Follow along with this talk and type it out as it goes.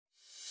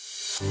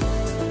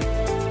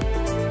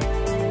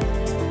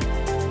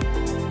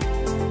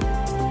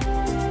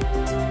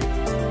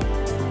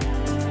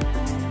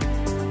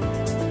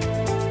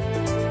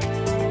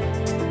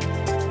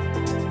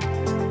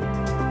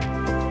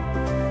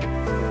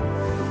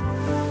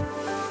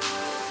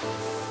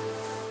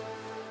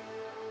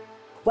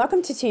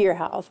Welcome to Your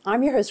Health.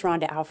 I'm your host,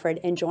 Rhonda Alfred,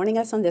 and joining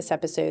us on this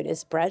episode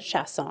is Brett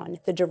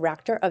Chiasson, the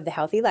director of the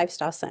Healthy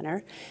Lifestyle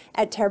Center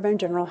at Terrebonne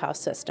General Health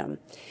System.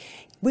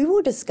 We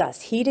will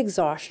discuss heat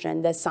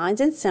exhaustion, the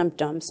signs and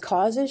symptoms,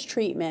 causes,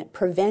 treatment,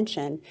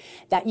 prevention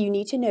that you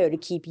need to know to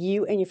keep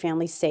you and your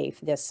family safe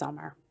this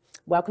summer.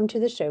 Welcome to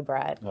the show,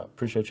 Brett. I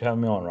appreciate you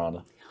having me on,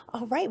 Rhonda.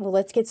 All right, well,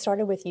 let's get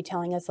started with you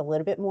telling us a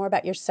little bit more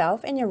about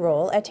yourself and your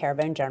role at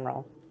Terrebonne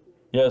General.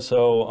 Yeah,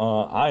 so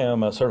I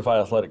am a certified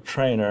athletic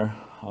trainer.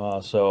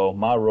 So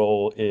my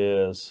role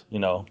is,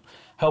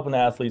 helping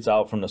athletes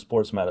out from the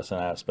sports medicine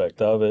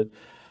aspect of it,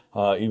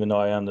 even though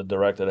I am the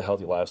director of the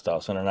Healthy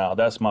Lifestyle Center now.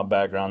 That's my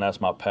background, that's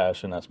my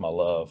passion, that's my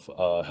love,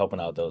 helping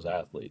out those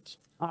athletes.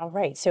 All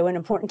right, so an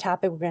important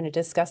topic we're going to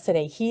discuss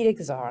today, heat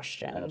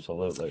exhaustion.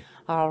 Absolutely.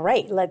 All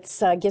right,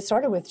 let's get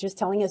started with just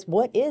telling us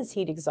what is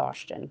heat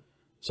exhaustion.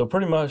 So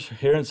pretty much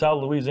here in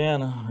South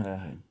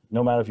Louisiana,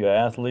 no matter if you're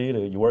an athlete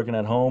or you're working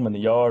at home in the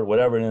yard,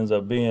 whatever it ends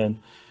up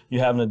being,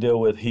 you're having to deal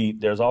with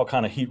heat. There's all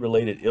kind of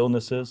heat-related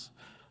illnesses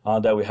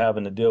that we're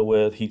having to deal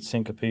with, heat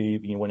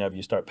syncope, whenever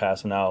you start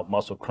passing out,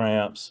 muscle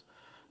cramps,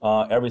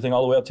 everything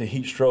all the way up to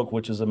heat stroke,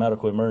 which is a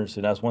medical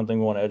emergency. That's one thing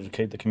we want to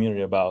educate the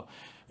community about.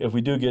 If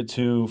we do get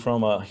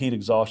from a heat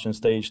exhaustion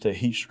stage to a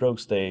heat stroke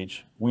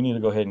stage, we need to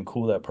go ahead and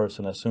cool that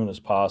person as soon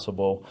as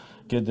possible,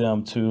 get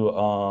them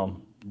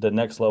to the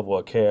next level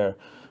of care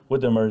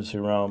with the emergency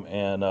room,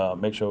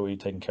 and make sure we're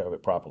taking care of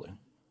it properly.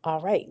 All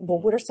right. Well,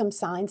 what are some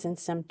signs and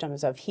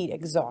symptoms of heat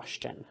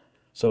exhaustion?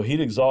 So heat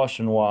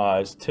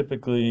exhaustion-wise,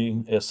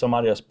 typically, if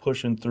somebody that's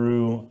pushing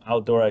through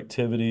outdoor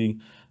activity,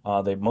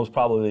 they most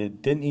probably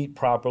didn't eat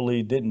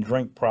properly, didn't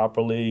drink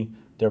properly,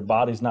 their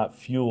body's not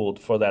fueled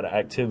for that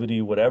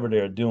activity, whatever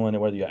they're doing,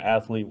 whether you're an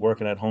athlete,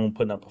 working at home,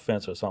 putting up a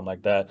fence or something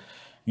like that,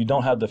 you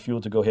don't have the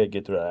fuel to go ahead and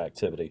get through that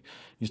activity.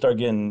 You start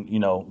getting,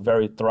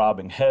 very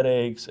throbbing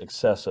headaches,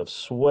 excessive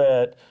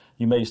sweat.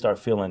 You may start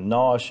feeling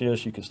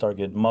nauseous. You can start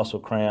getting muscle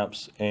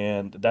cramps,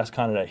 and that's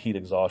kind of that heat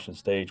exhaustion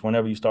stage.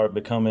 Whenever you start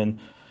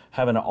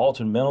having an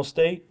altered mental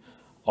state,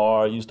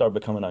 or you start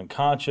becoming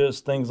unconscious,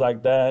 things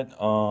like that,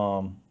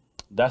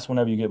 that's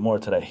whenever you get more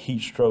to that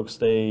heat stroke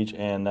stage,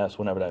 and that's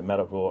whenever that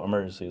medical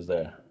emergency is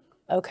there.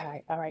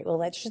 Okay. All right. Well,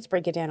 let's just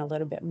break it down a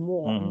little bit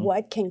more. Mm-hmm.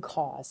 What can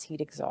cause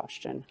heat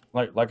exhaustion?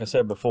 Like I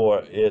said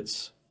before,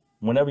 it's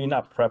whenever you're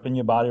not prepping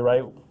your body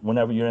right,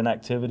 whenever you're in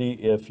activity,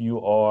 if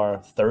you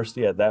are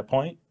thirsty at that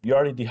point, you're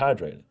already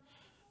dehydrated.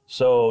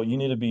 So you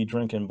need to be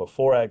drinking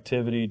before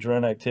activity,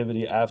 during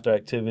activity, after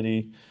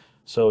activity,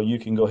 so you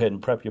can go ahead and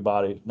prep your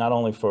body, not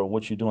only for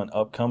what you're doing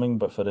upcoming,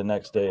 but for the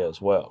next day as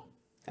well.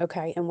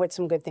 Okay. And what's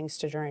some good things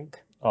to drink?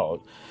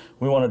 Oh,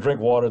 we want to drink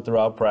water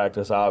throughout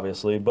practice,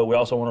 obviously, but we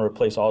also want to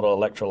replace all the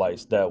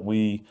electrolytes that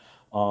we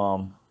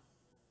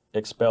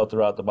expel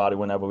throughout the body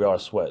whenever we are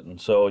sweating.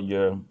 So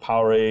your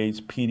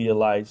Powerades,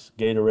 Pedialytes,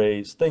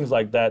 Gatorades, things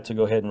like that, to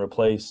go ahead and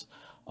replace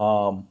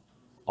all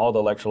the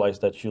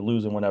electrolytes that you're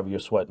losing whenever you're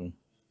sweating.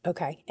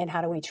 Okay. And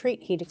how do we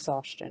treat heat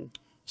exhaustion?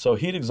 So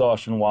heat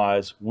exhaustion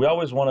wise, we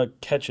always want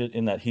to catch it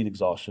in that heat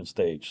exhaustion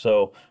stage.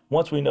 So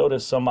once we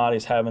notice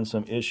somebody's having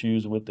some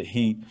issues with the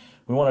heat,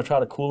 we want to try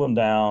to cool them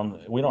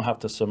down. We don't have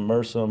to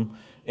submerge them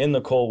in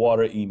the cold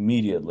water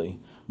immediately.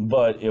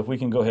 But if we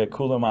can go ahead,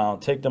 cool them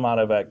out, take them out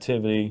of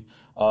activity,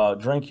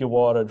 drink your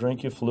water,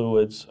 drink your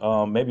fluids,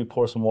 maybe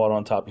pour some water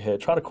on top of your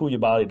head. Try to cool your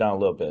body down a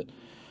little bit.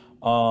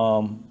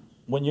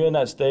 When you're in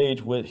that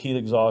stage with heat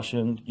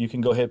exhaustion, you can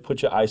go ahead and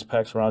put your ice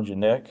packs around your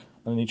neck,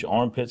 underneath your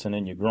armpits, and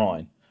then your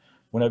groin.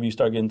 Whenever you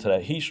start getting to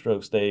that heat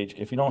stroke stage,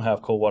 if you don't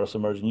have cold water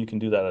submersion, you can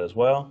do that as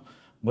well.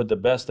 But the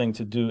best thing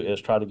to do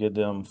is try to get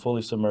them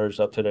fully submerged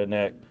up to their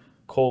neck,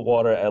 cold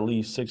water at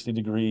least 60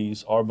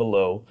 degrees or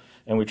below,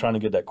 and we're trying to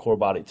get that core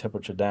body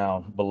temperature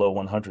down below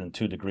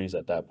 102 degrees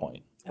at that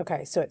point.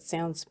 Okay, so it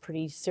sounds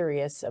pretty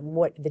serious.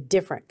 What is the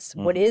difference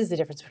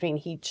between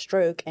heat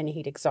stroke and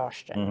heat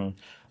exhaustion? Mm-hmm.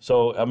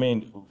 So,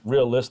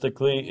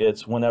 realistically,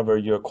 it's whenever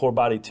your core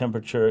body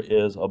temperature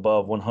is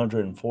above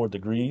 104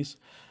 degrees.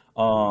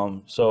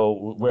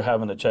 So we're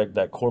having to check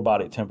that core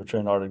body temperature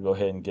in order to go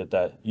ahead and get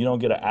that. You don't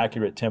get an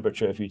accurate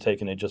temperature if you're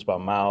taking it just by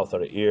mouth or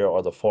the ear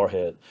or the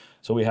forehead.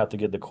 So we have to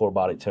get the core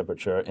body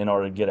temperature in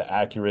order to get an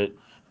accurate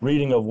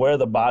reading of where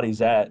the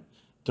body's at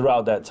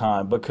throughout that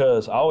time.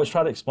 Because I always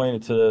try to explain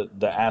it to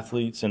the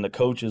athletes and the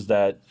coaches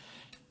that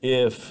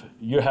if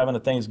you're having a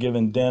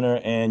Thanksgiving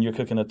dinner and you're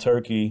cooking a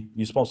turkey,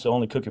 you're supposed to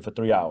only cook it for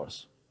 3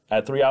 hours.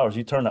 At 3 hours,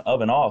 you turn the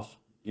oven off,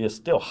 it's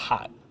still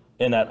hot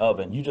in that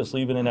oven. You just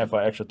leave it in there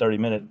for an extra 30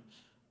 minutes.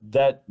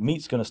 That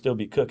meat's gonna still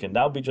be cooking.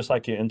 That'll be just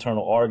like your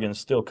internal organs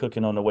still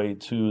cooking on the way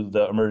to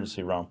the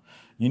emergency room.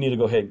 You need to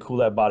go ahead and cool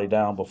that body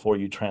down before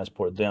you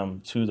transport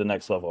them to the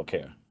next level of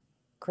care.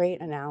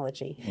 Great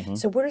analogy. Mm-hmm.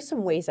 So what are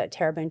some ways that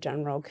Terrebonne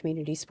General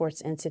Community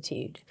Sports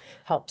Institute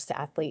helps the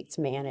athletes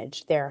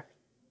manage their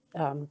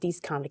these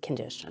kind of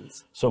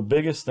conditions? So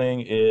biggest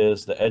thing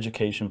is the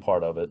education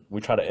part of it.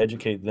 We try to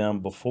educate them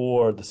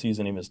before the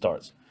season even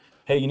starts.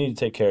 Hey, you need to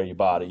take care of your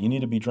body. You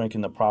need to be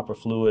drinking the proper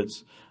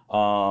fluids.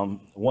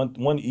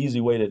 One easy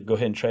way to go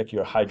ahead and check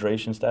your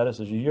hydration status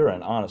is your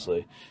urine,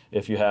 honestly.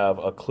 If you have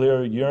a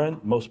clear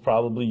urine, most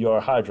probably you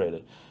are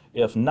hydrated.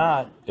 If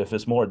not, if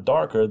it's more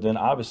darker, then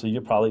obviously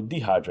you're probably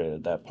dehydrated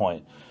at that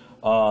point.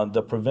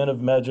 The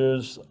preventive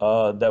measures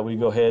that we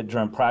go ahead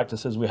during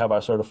practices, we have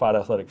our certified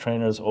athletic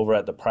trainers over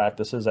at the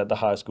practices at the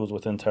high schools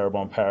within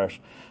Terrebonne Parish.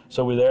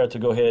 So we're there to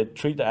go ahead,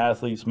 treat the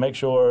athletes, make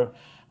sure,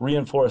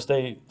 reinforce,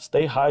 stay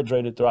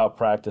hydrated throughout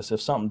practice.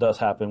 If something does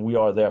happen, we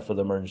are there for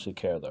the emergency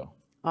care though.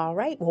 All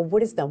right. Well,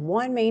 what is the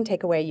one main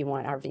takeaway you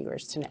want our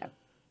viewers to know?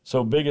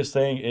 So biggest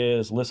thing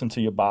is listen to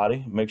your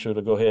body. Make sure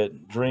to go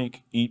ahead,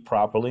 drink, eat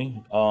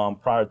properly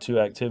prior to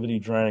activity,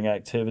 during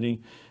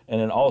activity. And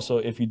then also,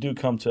 if you do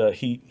come to a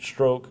heat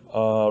stroke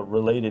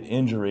related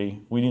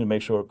injury, we need to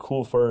make sure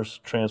cool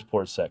first,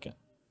 transport second.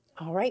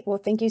 All right. Well,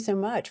 thank you so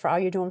much for all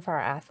you're doing for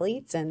our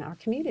athletes and our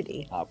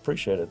community. I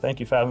appreciate it. Thank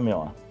you for having me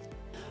on.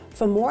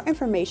 For more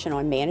information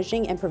on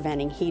managing and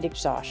preventing heat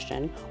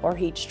exhaustion or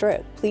heat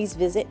stroke, please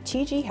visit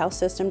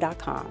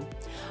tghealthsystem.com.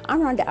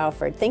 I'm Rhonda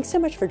Alford. Thanks so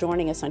much for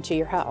joining us on To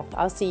Your Health.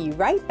 I'll see you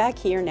right back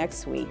here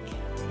next week.